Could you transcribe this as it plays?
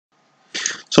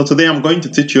So today I'm going to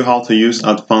teach you how to use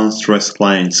Advanced REST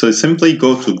Client. So simply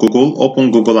go to Google,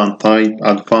 open Google and type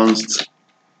Advanced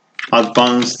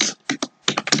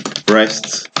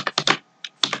REST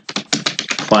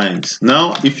Client.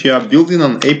 Now, if you are building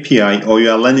an API or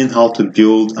you are learning how to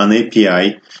build an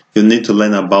API, you need to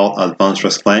learn about Advanced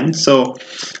REST Client. So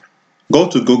go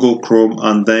to Google Chrome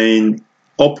and then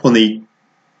open it,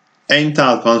 enter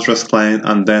Advanced REST Client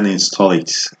and then install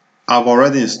it. I've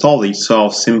already installed it, so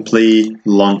I'll simply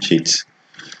launch it.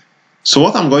 So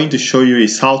what I'm going to show you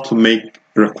is how to make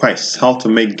requests, how to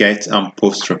make GET and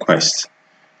POST requests.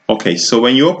 Okay, so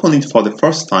when you open it for the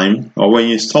first time, or when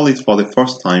you install it for the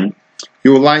first time,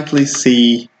 you will likely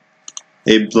see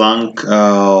a blank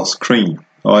screen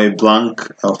or a blank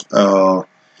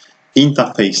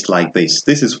interface like this.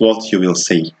 This is what you will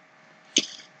see.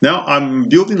 Now I'm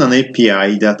building an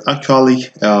API that actually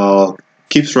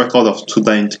keeps record of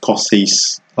student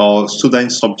courses or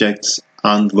student subjects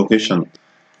and location.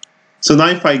 So now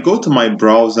if I go to my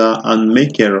browser and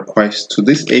make a request to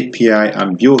this API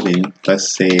I'm building,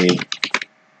 let's say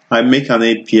I make an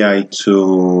API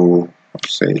to,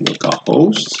 say,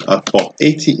 localhost at port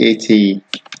 8080.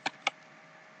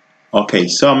 Okay,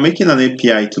 so I'm making an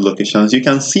API to locations. You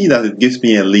can see that it gives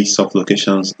me a list of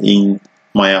locations in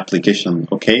my application.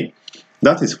 Okay,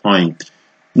 that is fine.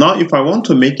 Now, if I want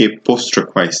to make a POST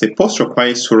request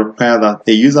will require that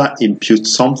a user input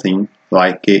something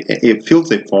like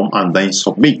fills a form and then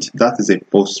submit. That is a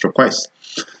POST request.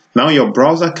 Now, your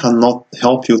browser cannot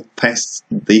help you test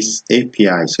this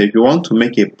API. So if you want to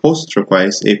make a POST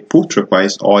request, a put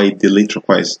request, or a delete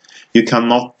request, you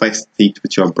cannot test it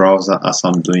with your browser as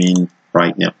I'm doing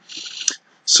right now.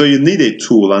 So you need a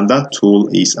tool, and that tool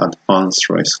is Advanced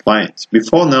REST Client.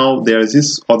 Before now, there is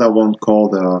this other one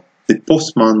called the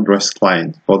Postman REST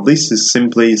Client, but this is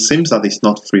simply, seems that it's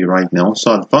not free right now.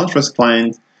 So Advanced REST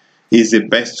Client is the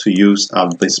best to use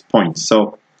at this point.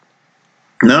 So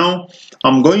now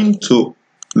I'm going to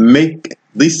make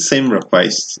this same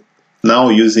request now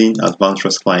using Advanced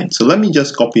REST Client. So let me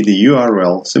just copy the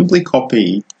URL, simply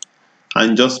copy it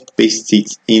and just paste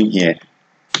it in here.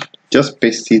 Just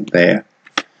paste it there.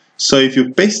 So if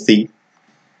you paste it,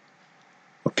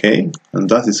 okay, and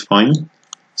that is fine.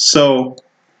 So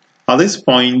at this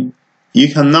point,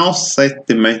 you can now set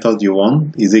the method you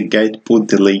want. Is it get, put,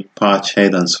 delete, patch,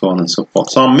 head, and so on and so forth.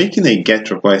 So I'm making a GET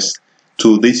request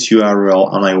to this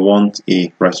URL and I want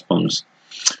a response.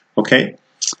 Okay,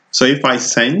 so if I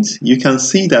send, you can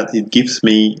see that it gives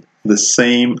me the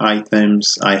same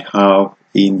items I have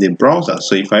in the browser.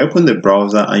 So if I open the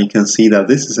browser, and you can see that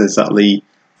this is exactly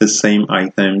the same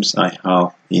items I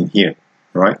have in here,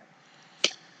 right?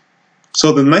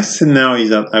 So the next thing now is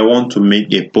that I want to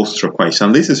make a POST request,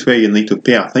 and this is where you need to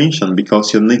pay attention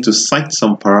because you need to set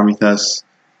some parameters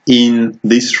in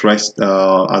this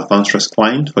Advanced REST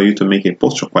Client for you to make a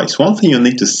POST request. One thing you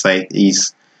need to set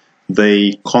is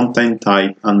the content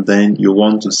type, and then you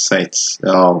want to set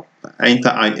enter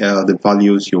the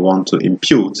values you want to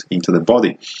impute into the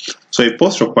body. So a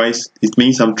POST request, it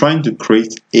means I'm trying to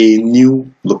create a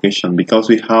new location because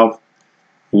we have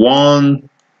 1,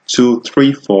 2,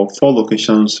 3, 4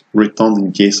 locations returned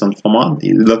in JSON format.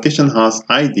 The location has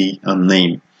ID and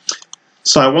name.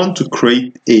 So I want to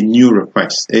create a new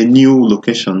request, a new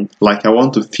location, like I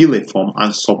want to fill a form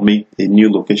and submit a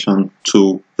new location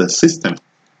to the system.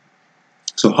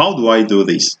 So how do I do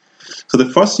this? So the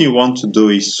first thing you want to do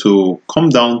is to come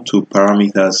down to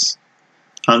parameters,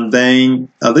 and then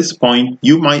at this point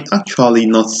you might actually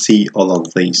not see all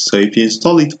of this. So if you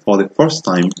install it for the first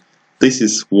time, this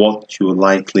is what you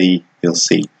likely will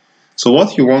see. So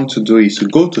what you want to do is to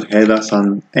go to headers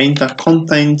and enter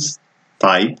content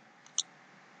type,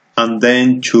 and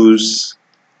then choose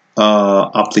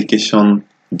application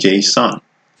JSON.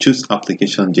 Choose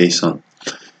application JSON.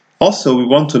 Also, we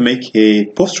want to make a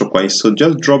POST request, so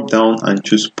just drop down and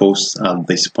choose POST at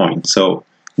this point. So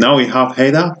now we have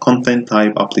header, content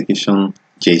type, application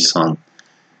JSON.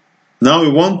 Now we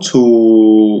want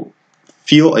to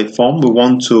fill a form. We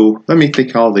want to, let me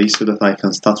take out this so that I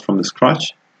can start from the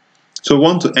scratch. So we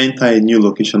want to enter a new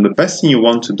location. The best thing you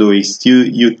want to do is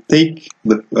you take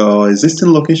the existing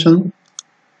location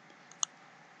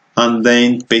and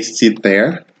then paste it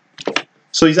there.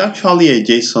 So it's actually a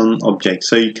JSON object,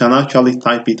 so you can actually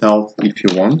type it out if you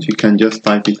want. You can just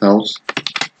type it out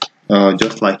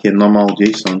just like a normal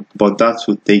JSON, but that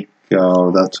would take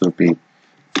that will be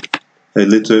a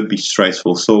little bit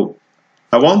stressful. So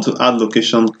I want to add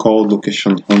location called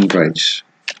location 100.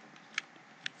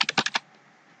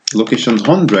 Location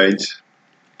 100,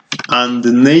 and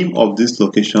the name of this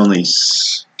location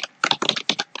is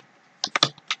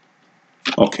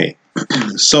okay.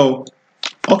 So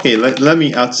Okay, let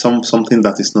me add something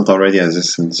that is not already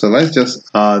existing. So let's just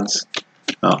add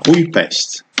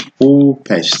Újpest.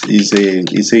 Újpest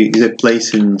is a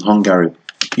place in Hungary.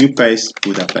 Újpest,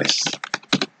 Budapest.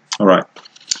 All right.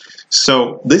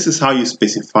 So this is how you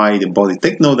specify the body.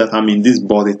 Take note that I'm in this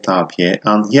body tab here,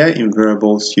 and here in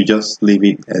variables you just leave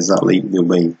it exactly the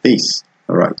way it is.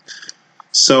 All right.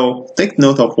 So take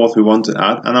note of what we want to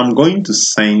add, and I'm going to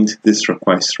send this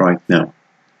request right now.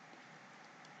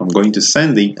 I'm going to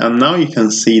send it, and now you can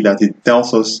see that it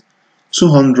tells us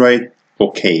 200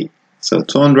 OK. So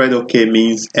 200 OK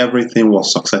means everything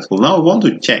was successful. Now we want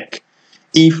to check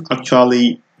if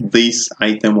actually this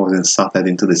item was inserted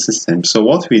into the system. So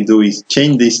what we do is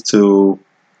change this to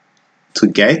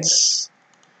gets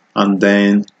and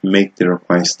then make the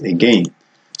request again.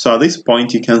 So at this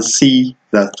point you can see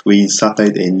that we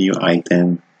inserted a new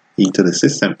item into the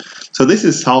system. So this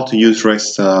is how to use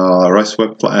Advanced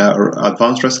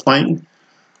REST Client.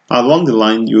 Along the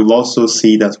line, you'll also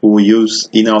see that we will use,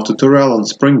 in our tutorial on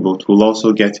Spring Boot, we'll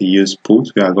also get to use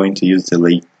put, we are going to use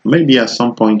delete. Maybe at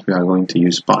some point we are going to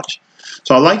use patch.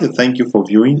 So I'd like to thank you for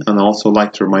viewing, and also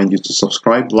like to remind you to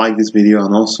subscribe, like this video,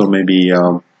 and also maybe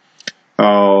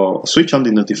switch on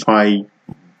the notify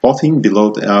button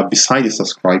below, beside the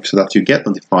subscribe, so that you get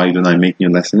notified when I make new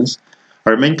lessons.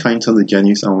 I remain kind to the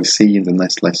genius, and we'll see you in the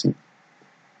next lesson.